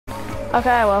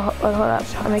Okay, well, hold up.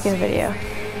 I'm making a video.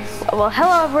 Well,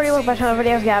 hello everybody, welcome back to another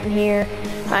video. It's Gavin here.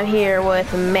 I'm here with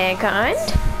Mankind.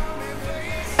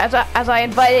 As I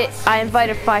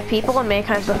invited 5 people, and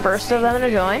Mankind's the first of them to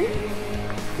join.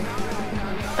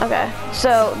 Okay,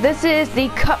 so this is the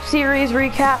Cup Series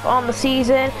recap on the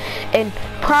season, and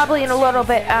probably in a little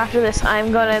bit after this,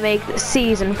 I'm gonna make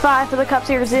Season 5 for the Cup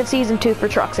Series and Season 2 for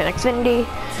Trucks and Xfinity.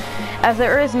 As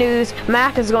there is news,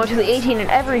 Mac is going to the 18 in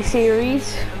every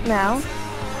series now.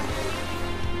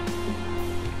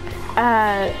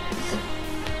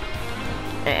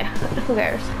 Who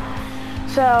cares?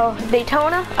 So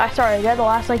Daytona, I started dead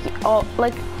last, like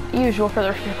usual for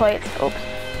the plates. Oops.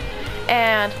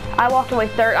 And I walked away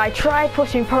third. I tried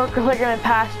pushing Parker Kligerman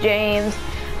past James,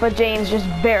 but James just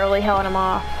barely held him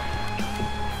off.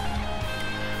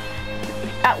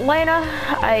 Atlanta,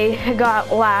 I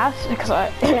got last because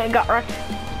I got wrecked.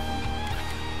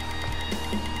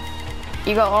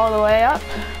 You go all the way up.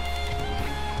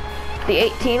 The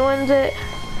 18 wins it.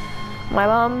 My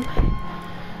mom.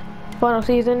 Final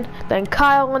season. Then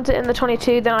Kyle wins it in the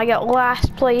 22. Then I got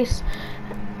last place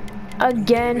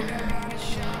again.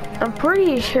 I'm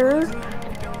pretty sure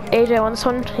AJ won this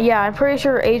one. Yeah, I'm pretty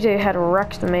sure AJ had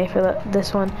wrecked me for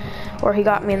this one, or he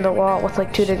got me in the wall with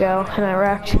like 2 to go, and I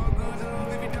wrecked.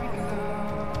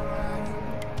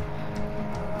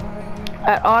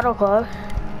 At Auto Club,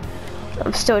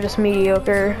 I'm still just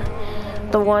mediocre.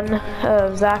 The one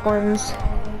of Zach wins.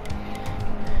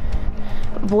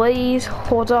 Blaze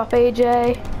holds off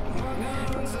AJ.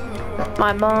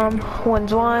 My mom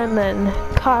wins one, then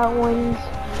Kyle wins.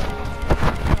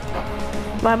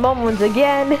 My mom wins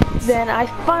again. Then I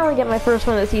finally get my first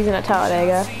win of the season at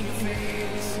Talladega.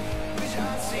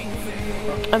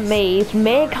 Amazed.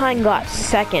 Mankind got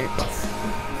second.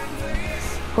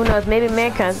 Who knows? Maybe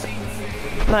Mankind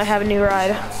might have a new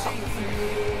ride.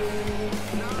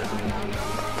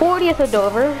 40th of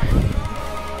Dover.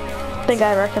 I think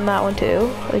I reckon that one too,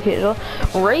 like usual.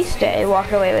 Race day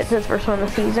walked away with his first one of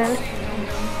the season.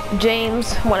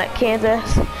 James won at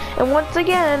Kansas. And once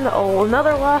again, oh,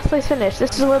 another last place finish.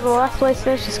 This is where the last place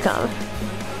finishes come.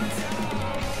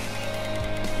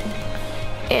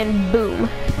 And boom.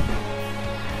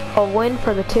 A win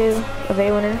for the 2 of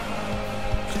A winner.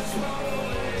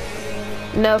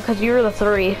 No, because you were the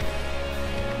 3.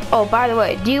 Oh, by the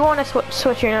way, do you want to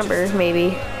switch your number,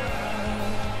 maybe?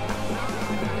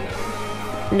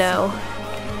 No.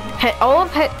 All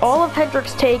of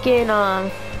Hendrick's taken,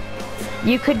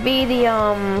 you could be the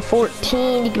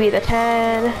 14, you could be the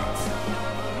 10.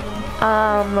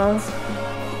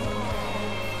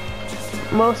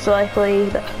 Most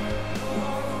likely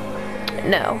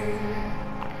no.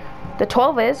 The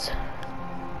 12 is.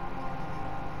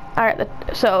 Alright,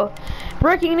 so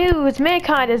breaking news,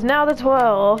 Mankind is now the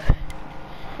 12.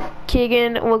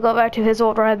 Keegan will go back to his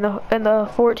old ride in the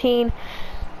 14.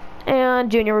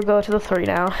 And Junior will go to the 3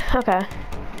 now. Okay.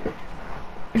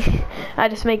 I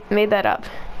just made that up.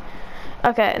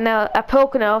 Okay, now at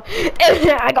Pocono,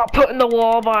 I got put in the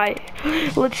wall by,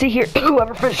 let's see here,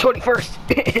 whoever finished 21st.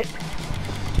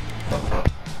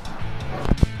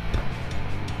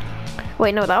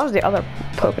 Wait, no, that was the other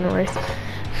Pocono race.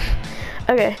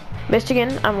 Okay,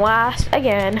 Michigan, I'm last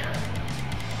again.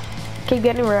 Keep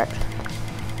getting wrecked.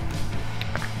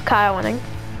 Kyle winning.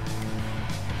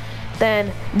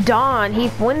 Then Don, he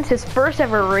wins his first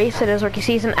ever race in his rookie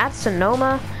season at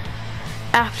Sonoma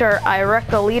after I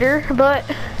wrecked the leader, but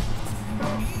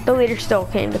the leader still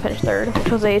came to finish 3rd,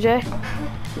 which was AJ.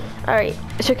 Alright,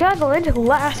 Chicagoland,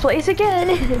 last place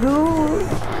again.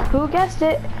 Who guessed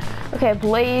it? Okay,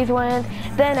 Blaze wins.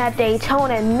 Then at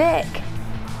Daytona, Nick,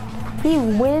 he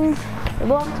wins,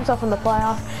 locks himself in the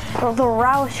playoffs. The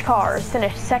Roush cars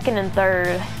finished 2nd and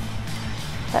 3rd.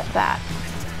 That's that.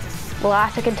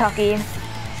 Last at Kentucky.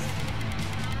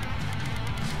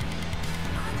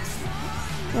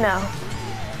 No,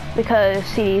 because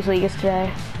CD's league is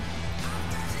today.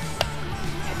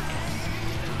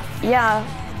 Yeah,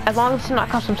 as long as it's not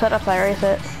custom setups, I race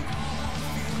it.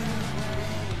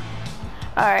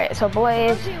 Alright, so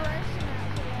Blaze,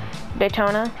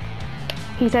 Daytona.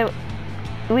 He said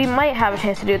we might have a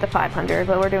chance to do the 500,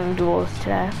 but we're doing duels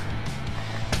today.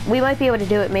 We might be able to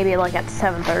do it maybe like at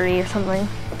 7:30 or something.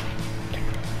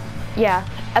 Yeah,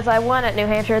 as I won at New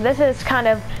Hampshire, this is kind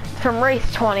of from race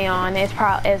 20 on is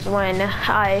when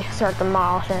I start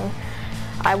demolishing.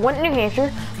 I won at New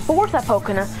Hampshire, 4th at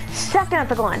Pocono, 2nd at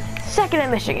the Glen, 2nd at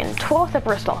Michigan, 12th at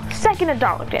Bristol, 2nd at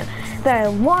Darlington. Then I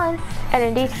won at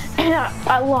Indy, and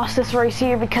I lost this race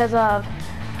here because of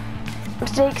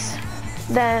mistakes.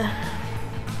 Then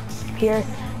here,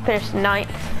 finished 9th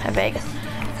at Vegas,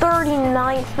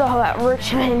 39th though at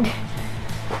Richmond.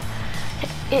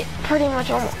 it pretty much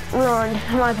ruined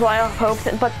my playoff hopes.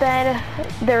 But then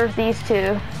there's these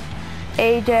two,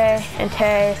 AJ and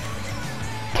Tay.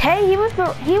 Tay,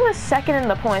 he was second in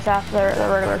the points after the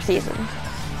regular season,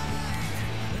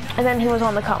 and then he was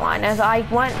on the cut line as I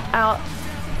went out,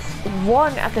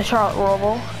 won at the Charlotte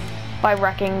Roval by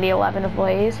wrecking the 11 of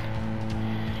Blaze,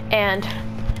 and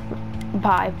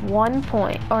by 1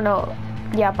 point, or no,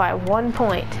 yeah, by 1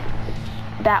 point,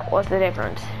 that was the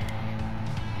difference.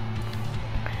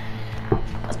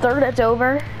 Third it's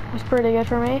over was pretty good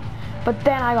for me, but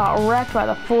then I got wrecked by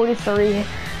the 43.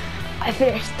 I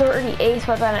finished 38th,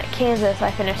 but then at Kansas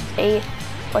I finished 8th,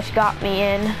 which got me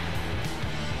in.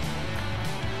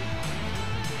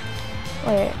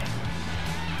 Wait.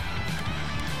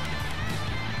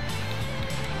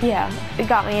 Yeah, it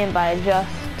got me in by just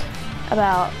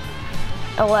about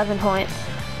 11 points.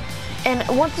 And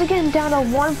once again down to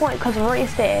 1 point because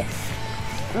race day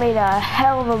made a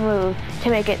hell of a move to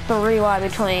make it 3 wide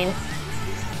between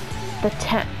the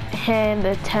 10, him,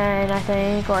 the 10, I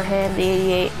think, or him, the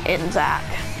 88, and Zach.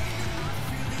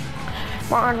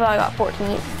 Martinsville, I got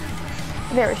 14th.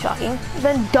 Very shocking.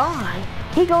 Then Don,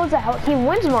 he goes out, he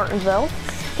wins Martinsville.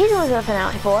 He's going to the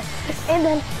finale for, and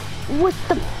then with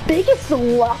the biggest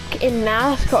luck in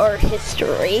NASCAR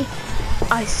history,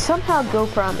 I somehow go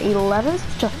from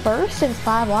 11th to 1st in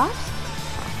 5 laps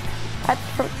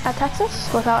at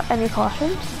Texas without any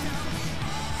cautions.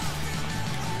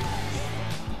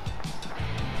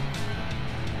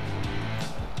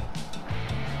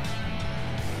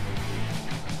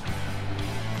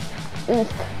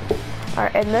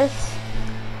 Alright, and this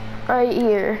right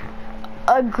here,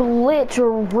 a glitch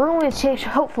or ruined chase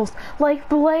hopefuls like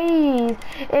Blaze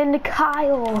and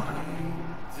Kyle.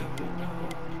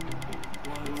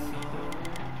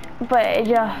 But it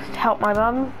just helped my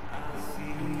mom.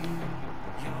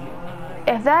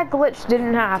 If that glitch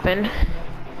didn't happen,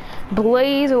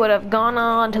 Blaze would have gone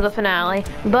on to the finale,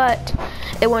 but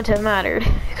it wouldn't have mattered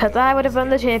because I would have been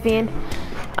the champion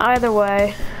either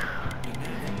way.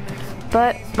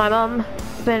 But my mom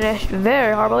finished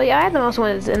very horribly. I had the most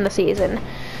wins in the season.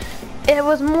 It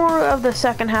was more of the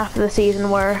second half of the season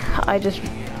where I just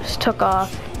took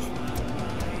off.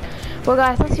 Well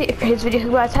guys, that's it for this video.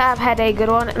 You guys have had a good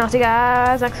one, and I'll see you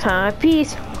guys next time.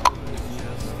 Peace.